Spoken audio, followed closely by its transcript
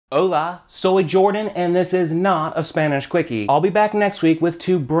Hola, soy Jordan, and this is not a Spanish Quickie. I'll be back next week with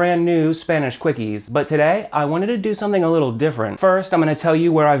 2 brand new Spanish Quickies, but today I wanted to do something a little different. First, I'm going to tell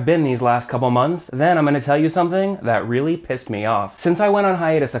you where I've been these last couple months, then I'm going to tell you something that really pissed me off. Since I went on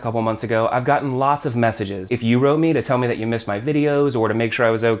hiatus a couple months ago, I've gotten lots of messages. If you wrote me to tell me that you missed my videos or to make sure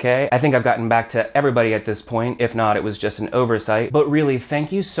I was okay, I think I've gotten back to everybody at this point. If not, it was just an oversight. But really,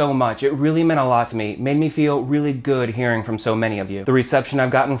 thank you so much. It really meant a lot to me. It made me feel really good hearing from so many of you. The reception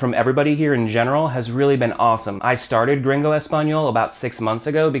I've gotten from everybody here in general has really been awesome. I started Gringo Español about 6 months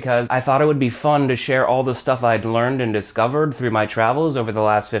ago because I thought it would be fun to share all the stuff I'd learned and discovered through my travels over the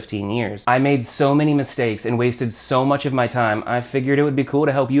last 15 years. I made so many mistakes and wasted so much of my time, I figured it would be cool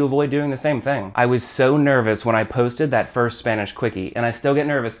to help you avoid doing the same thing. I was so nervous when I posted that first Spanish Quickie, and I still get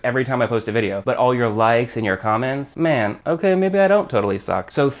nervous every time I post a video, but all your likes and your comments, man, okay, maybe I don't totally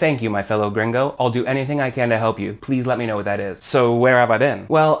suck. So thank you, my fellow gringo. I'll do anything I can to help you. Please let me know what that is. So where have I been?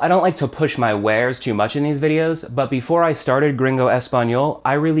 Well, I don't like to push my wares too much in these videos, but before I started Gringo Español,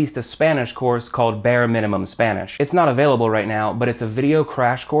 I released a Spanish course called Bare Minimum Spanish. It's not available right now, but it's a video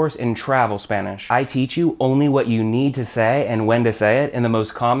crash course in travel Spanish. I teach you only what you need to say and when to say it in the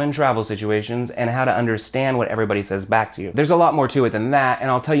most common travel situations and how to understand what everybody says back to you. There's a lot more to it than that, and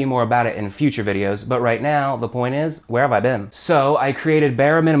I'll tell you more about it in future videos, but right now, the point is, where have I been? So, I created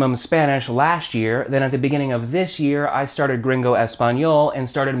Bare Minimum Spanish last year, then at the beginning of this year, I started Gringo Español and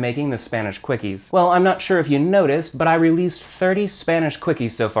started making the Spanish Quickies. Well, I'm not sure if you noticed, but I released 30 Spanish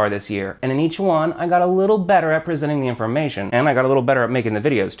Quickies so far this year, and in each one, I got a little better at presenting the information, and I got a little better at making the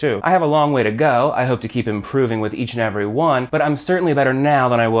videos too. I have a long way to go. I hope to keep improving with each and every one, but I'm certainly better now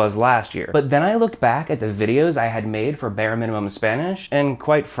than I was last year. But then I looked back at the videos I had made for Bare Minimum Spanish, and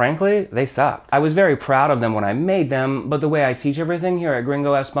quite frankly, they sucked. I was very proud of them when I made them, but the way I teach everything here at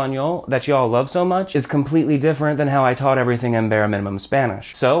Gringo Español that y'all love so much is completely different than how I taught everything in Bare Minimum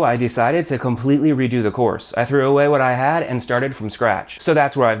Spanish. So I decided to completely redo the course. I threw away what I had and started from scratch. So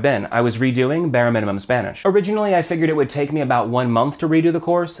that's where I've been. I was redoing Bare Minimum Spanish. Originally, I figured it would take me about 1 month to redo the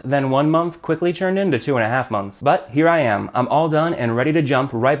course, then 1 month quickly turned into 2.5 months. But here I am. I'm all done and ready to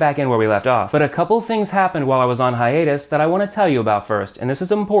jump right back in where we left off. But a couple things happened while I was on hiatus that I want to tell you about first, and this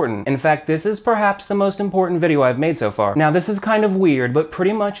is important. In fact, this is perhaps the most important video I've made so far. Now, this is kind of weird, but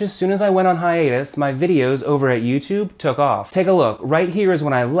pretty much as soon as I went on hiatus, my videos over at YouTube took off. Take a look. Right here is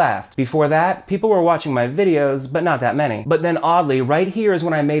when I left. Before that, people were watching my videos, but not that many. But then oddly, right here is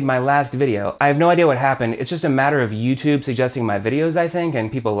when I made my last video. I have no idea what happened. It's just a matter of YouTube suggesting my videos, I think,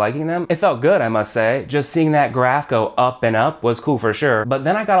 and people liking them. It felt good, I must say. Just seeing that graph go up and up was cool for sure, but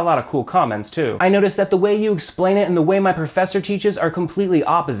then I got a lot of cool comments too. I noticed that the way you explain it and the way my professor teaches are completely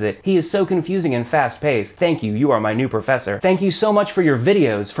opposite. He is so confusing and fast-paced. Thank you, you are my new professor. Thank you so much for your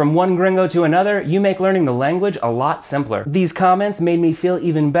videos. From one gringo to another, you make learning the language a lot simpler. These comments made me feel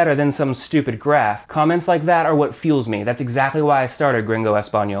even better than some stupid graph. Comments like that are what fuels me. That's exactly why I started Gringo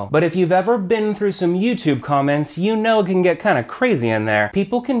Español. But if you've ever been through some YouTube comments, you know it can get kind of crazy in there.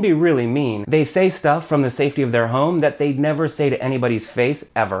 People can be really mean. They say stuff from the safety of their home that they'd never say to anybody's face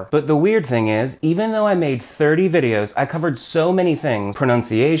ever. But the weird thing is, even though I made 30 videos, I covered so many things.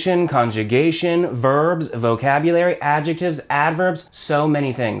 Pronunciation, conjugation, verbs, vocabulary, adjectives, adverbs, so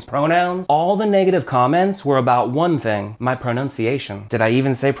many things. Pronouns. All the negative comments were about one thing, my pronunciation. Did I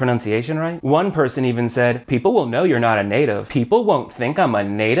even say pronunciation right? One person even said, people will know you're not a native. People won't think I'm a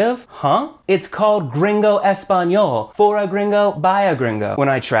native? Huh? It's called Gringo Español. For a gringo, by a gringo. When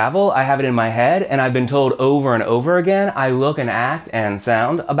I travel, I have it in my head, and I've been told over and over again, I look and act and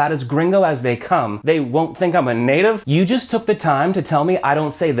sound about as gringo as they come. They won't think I'm a native? You just took the time to tell me I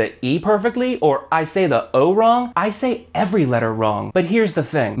don't say the E perfectly, or I say the O wrong? I say every letter wrong. But here's the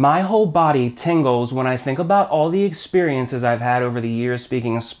thing. My whole body tingles when I think about all the experiences I've had over the years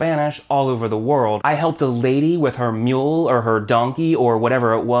speaking Spanish all over the world. I helped a lady with her mule or her donkey or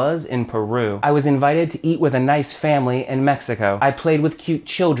whatever it was in Peru. I was invited to eat with a nice family in Mexico. I played with cute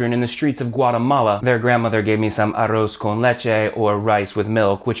children in the streets of Guatemala. Their grandmother gave me some arroz con leche or rice with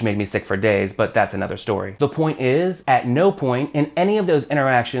milk, which made me sick for days, but that's another story. The point is, at no point in any of those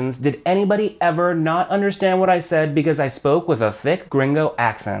interactions did anybody ever not understand what I said because I spoke with a thick gringo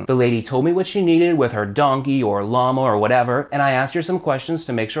accent. The lady told me what she needed with her donkey or llama or whatever, and I asked her some questions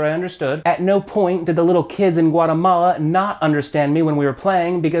to make sure I understood. At no point did the little kids in Guatemala not understand me when we were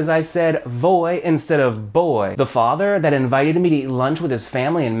playing because I said voy instead of boy. The father that invited me to eat lunch with his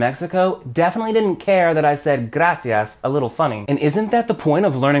family in Mexico definitely didn't care that I said gracias a little funny. And isn't that the point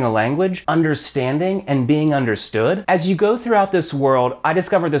of learning a language? Understanding and being understood? As you go throughout this world, I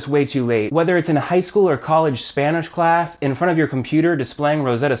discovered this way too late. Whether it's in high school or college Spanish class, in front of your computer displaying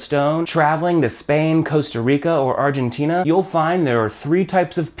Rosetta Stone, traveling to Spain, Costa Rica, or Argentina, you'll find there there are three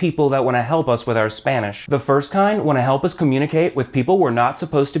types of people that want to help us with our Spanish. The first kind want to help us communicate with people we're not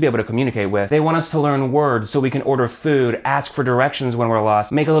supposed to be able to communicate with. They want us to learn words so we can order food, ask for directions when we're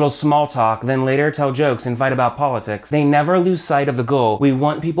lost, make a little small talk, then later tell jokes and fight about politics. They never lose sight of the goal. We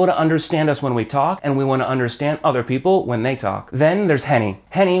want people to understand us when we talk, and we want to understand other people when they talk. Then there's Henny.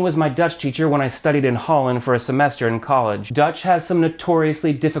 Henny was my Dutch teacher when I studied in Holland for a semester in college. Dutch has some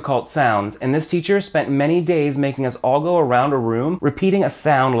notoriously difficult sounds, and this teacher spent many days making us all go around a room repeating a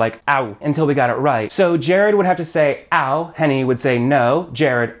sound like ow until we got it right. So Jared would have to say ow, Henny would say no,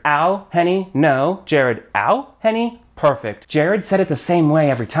 Jared ow, Henny no, Jared ow, Henny. Perfect. Jared said it the same way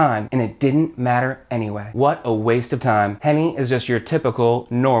every time, and it didn't matter anyway. What a waste of time. Henny is just your typical,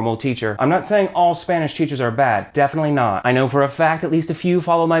 normal teacher. I'm not saying all Spanish teachers are bad. Definitely not. I know for a fact at least a few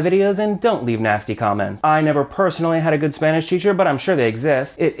follow my videos and don't leave nasty comments. I never personally had a good Spanish teacher, but I'm sure they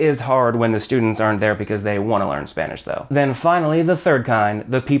exist. It is hard when the students aren't there because they want to learn Spanish, though. Then finally, the third kind.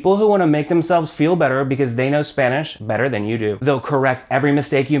 The people who want to make themselves feel better because they know Spanish better than you do. They'll correct every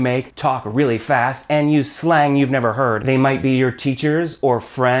mistake you make, talk really fast, and use slang you've never heard. They might be your teachers or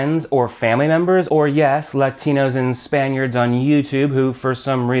friends or family members, or yes, Latinos and Spaniards on YouTube who for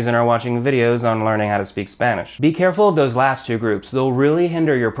some reason are watching videos on learning how to speak Spanish. Be careful of those last two groups. They'll really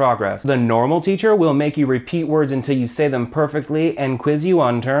hinder your progress. The normal teacher will make you repeat words until you say them perfectly and quiz you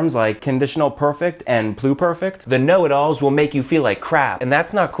on terms like conditional perfect and pluperfect. The know-it-alls will make you feel like crap, and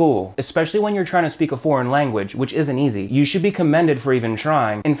that's not cool, especially when you're trying to speak a foreign language, which isn't easy. You should be commended for even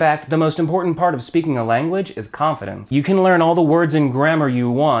trying. In fact, the most important part of speaking a language is confidence. You can learn all the words and grammar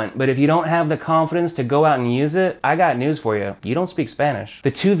you want, but if you don't have the confidence to go out and use it, I got news for you. You don't speak Spanish. The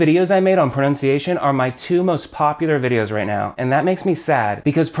two videos I made on pronunciation are my two most popular videos right now, and that makes me sad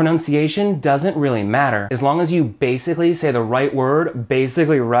because pronunciation doesn't really matter. As long as you basically say the right word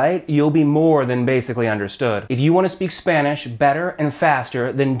basically right, you'll be more than basically understood. If you want to speak Spanish better and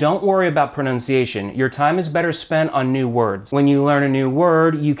faster, then don't worry about pronunciation. Your time is better spent on new words. When you learn a new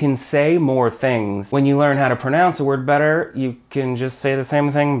word, you can say more things. When you learn how to pronounce a word better, you can just say the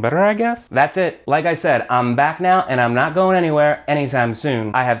same thing better, I guess. That's it. Like I said, I'm back now and I'm not going anywhere anytime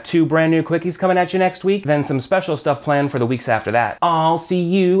soon. I have 2 brand new quickies coming at you next week, then some special stuff planned for the weeks after that. I'll see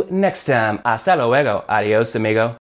you next time. Hasta luego. Adios, amigo.